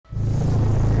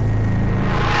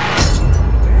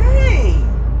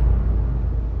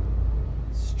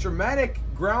dramatic,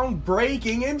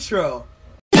 groundbreaking intro.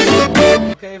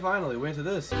 Okay, finally, we're into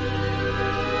this. Dang,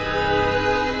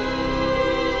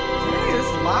 this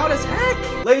is loud as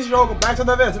heck. Ladies and gentlemen, welcome back to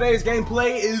the video. Today's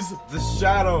gameplay is The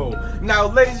Shadow. Now,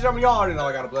 ladies and gentlemen, y'all already know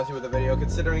I gotta bless you with the video,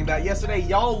 considering that yesterday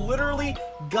y'all literally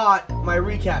got my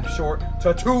recap short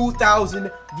to 2,000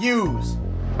 views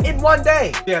in one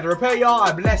day. Yeah, to repay y'all,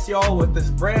 I bless y'all with this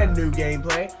brand new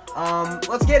gameplay.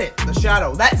 Let's get it. The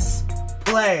Shadow. Let's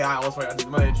play. I almost forgot to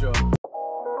do my intro.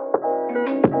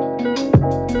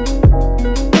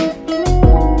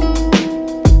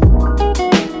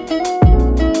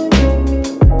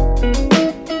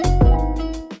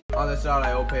 Oh, that's not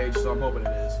IO page, so I'm hoping it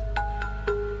is.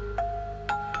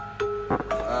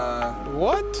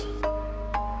 What?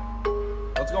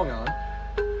 What's going on?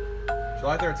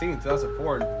 July 13th,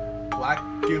 2004,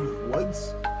 Blackgive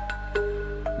Woods?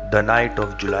 The night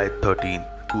of July 13,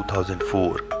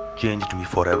 2004 changed me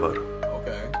forever.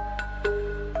 Okay.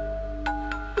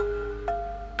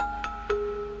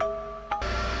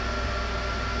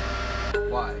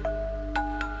 Why?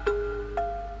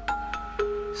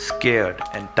 Scared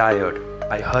and tired,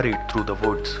 I hurried through the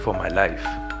woods for my life.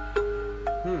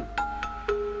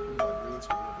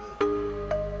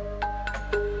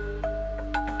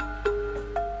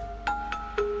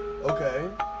 Okay.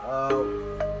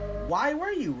 Why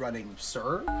were you running,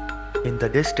 sir? In the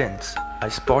distance, I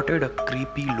spotted a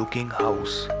creepy looking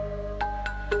house.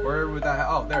 Where would that?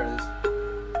 Oh, there it is.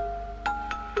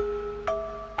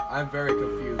 I'm very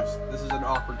confused. This is an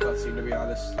awkward cutscene, to be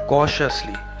honest.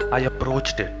 Cautiously, I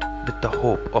approached it with the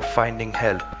hope of finding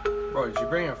help. Bro, did you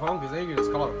bring your phone? Because then you can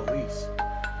just call the police.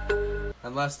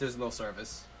 Unless there's no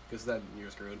service, because then you're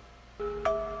screwed.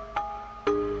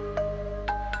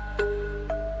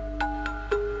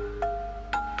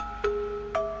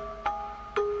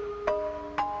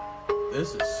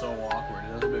 This is so awkward.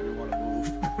 It doesn't make me want to move.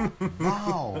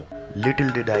 Wow. Little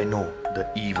did I know the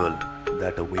evil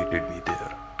that awaited me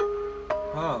there.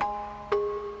 Huh.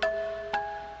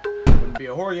 Wouldn't be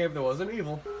a horror game if there wasn't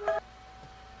evil.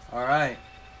 Alright.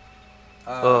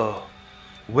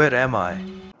 Where am I?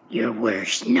 Your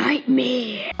worst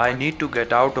nightmare. I need to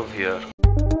get out of here.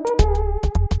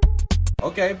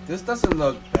 Okay, this doesn't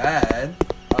look bad.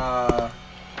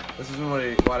 This isn't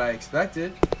what I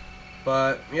expected.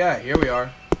 But, yeah, here we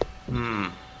are.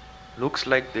 Looks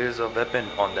like there's a weapon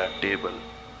on that table.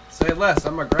 Say less,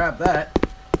 I'm gonna grab that.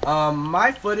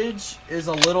 My footage is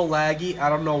a little laggy, I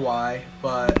don't know why,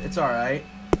 but it's alright.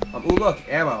 Ooh, look,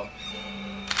 ammo.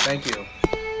 Thank you.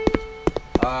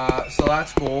 So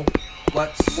that's cool.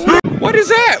 Let's... What is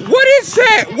that? What is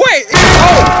that? Wait!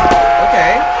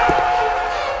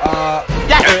 Oh!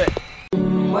 Okay.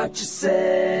 What you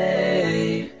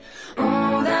say?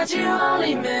 Oh, that you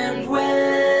only meant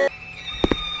when.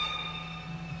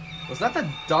 Was that the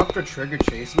Dr. Trigger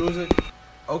chase music?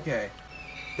 Okay.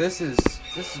 This is,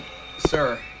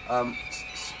 sir,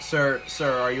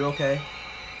 sir, are you okay?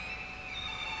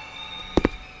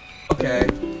 Okay,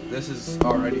 this is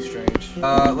already strange.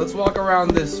 Let's walk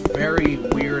around this very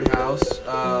weird house.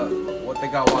 What they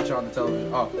got watching on the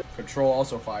television? Oh, control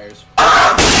also fires.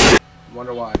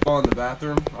 Wonder why. Go in the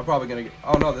bathroom. I'm probably gonna get...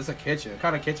 Oh no, this is a kitchen. What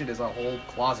kind of kitchen is a whole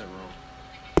closet room?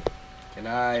 Can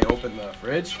I open the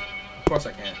fridge? Of course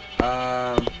I can.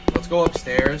 Let's go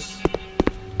upstairs.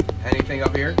 Anything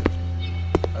up here?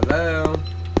 Hello?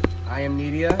 I am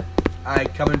Nidia. I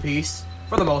come in peace.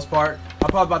 For the most part. I'm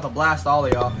probably about to blast all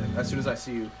of y'all as soon as I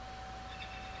see you.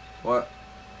 What?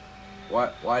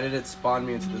 Why did it spawn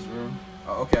me into this room?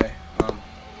 Oh, okay.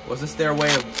 Was this their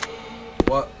way of...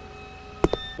 What?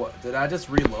 Did I just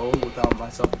reload without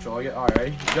myself controlling it?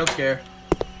 Alright. Jump scare.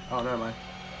 Oh, never mind.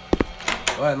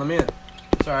 Go ahead, let me in.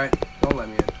 It's alright. Don't let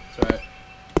me in. It's alright.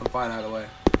 I'm fine either way.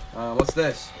 What's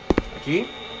this? A key?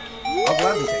 I'll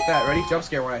gladly take that. Ready? Jump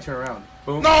scare when I turn around.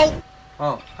 Boom. No!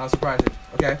 Oh, how surprising.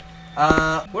 Okay.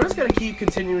 We're just gonna keep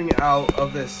continuing out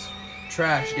of this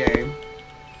trash game.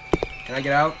 Can I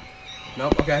get out?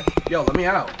 Nope. Okay. Yo, let me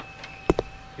out.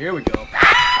 Here we go.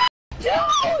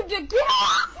 Dude, get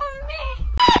off of me!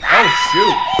 Oh,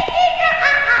 shoot.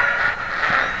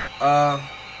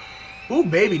 Who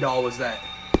baby doll was that?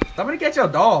 Somebody get your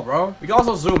doll, bro. We can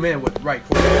also zoom in with right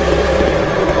click.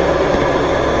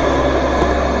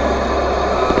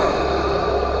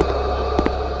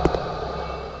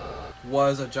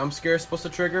 Was a jump scare supposed to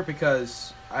trigger?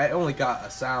 Because I only got a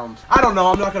sound. I don't know,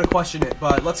 I'm not gonna question it,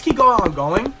 but let's keep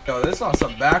going. Yo, this is on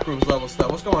some backrooms level stuff.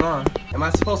 What's going on? Am I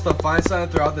supposed to find something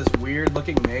throughout this weird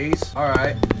looking maze?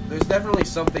 Alright, there's definitely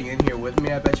something in here with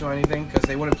me, I bet you anything, because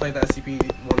they wouldn't play the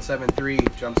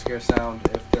SCP-173 jump scare sound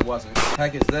if there wasn't. What the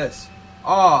heck is this?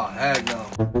 Oh, heck no.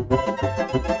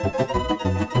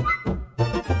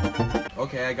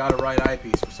 I got a right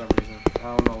eyepiece for some reason. I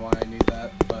don't know why I need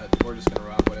that, but we're just gonna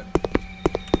rock with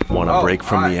it. Want a break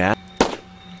from the app?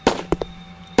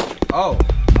 Oh,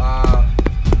 are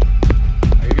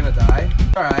you gonna die?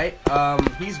 Alright,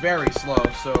 he's very slow,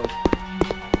 so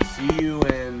see you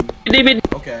in...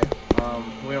 Okay,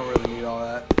 we don't really need all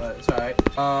that, but it's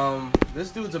alright.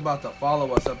 This dude's about to follow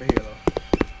us up here,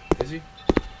 though. Is he?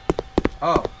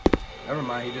 Oh, never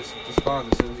mind, he just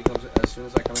spawns as soon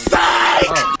as I come in.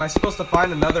 Oh, am I supposed to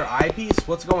find another eyepiece?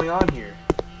 What's going on here?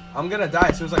 I'm gonna die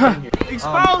as soon as I come in here. I'm just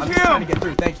trying to get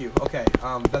through, thank you. Okay,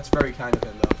 that's very kind of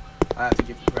him, though. I have to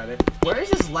give him credit. Where is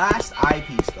his last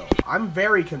eyepiece, though? I'm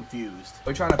very confused.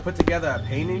 Are we trying to put together a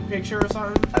painting picture or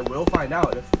something? I will find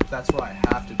out if that's what I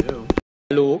have to do.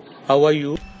 Hello, how are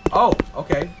you? Oh,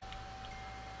 okay.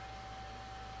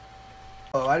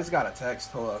 Oh, I just got a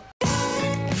text. Hold up.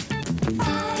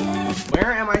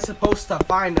 Where am I supposed to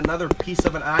find another piece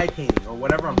of an eye painting or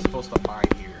whatever I'm supposed to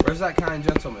find here? Where's that kind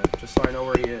gentleman? Just so I know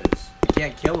where he is. I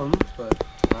can't kill him, but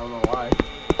I don't know why.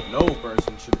 No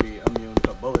person should be immune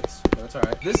to bullets, but that's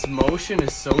alright. This motion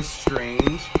is so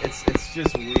strange. It's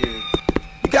just weird.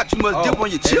 You got too much dip on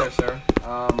your Hey chip. there, sir.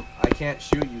 I can't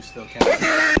shoot you still, can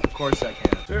I? Of course I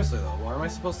can. Seriously though, where am I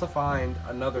supposed to find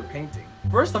another painting?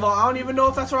 First of all, I don't even know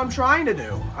if that's what I'm trying to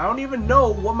do. I don't even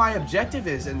know what my objective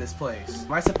is in this place.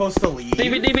 Am I supposed to leave?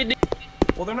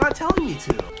 Well, they're not telling me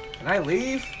to. Can I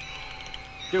leave?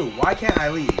 Dude, why can't I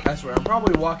leave? I swear, I'm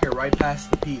probably walking right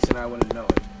past the piece and I wouldn't know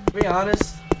it. To be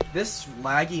honest, this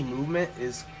laggy movement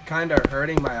is kind of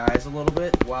hurting my eyes a little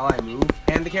bit while I move.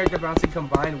 And the character bouncing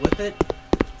combined with it,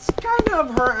 it's kind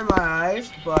of hurting my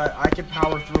eyes, but I can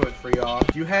power through it for y'all.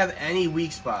 Do you have any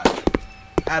weak spot?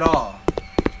 At all?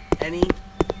 Any?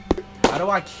 How do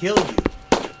I kill you?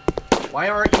 Why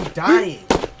aren't you dying?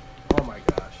 Oh my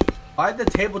gosh. Why did the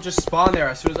table just spawn there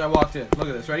as soon as I walked in? Look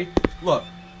at this, ready? Look,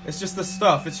 it's just the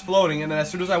stuff, it's floating, and then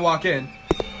as soon as I walk in,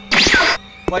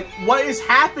 like, what is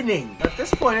happening? At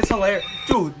this point, it's hilarious.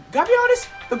 Dude, gotta be honest,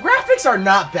 the graphics are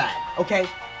not bad, okay?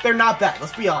 They're not bad,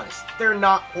 let's be honest. They're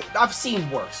not, I've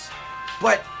seen worse.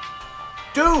 But,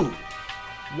 dude,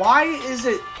 why is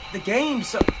it the game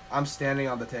so... I'm standing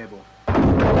on the table.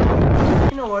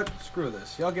 You know what? Screw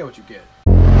this. Y'all get what you get.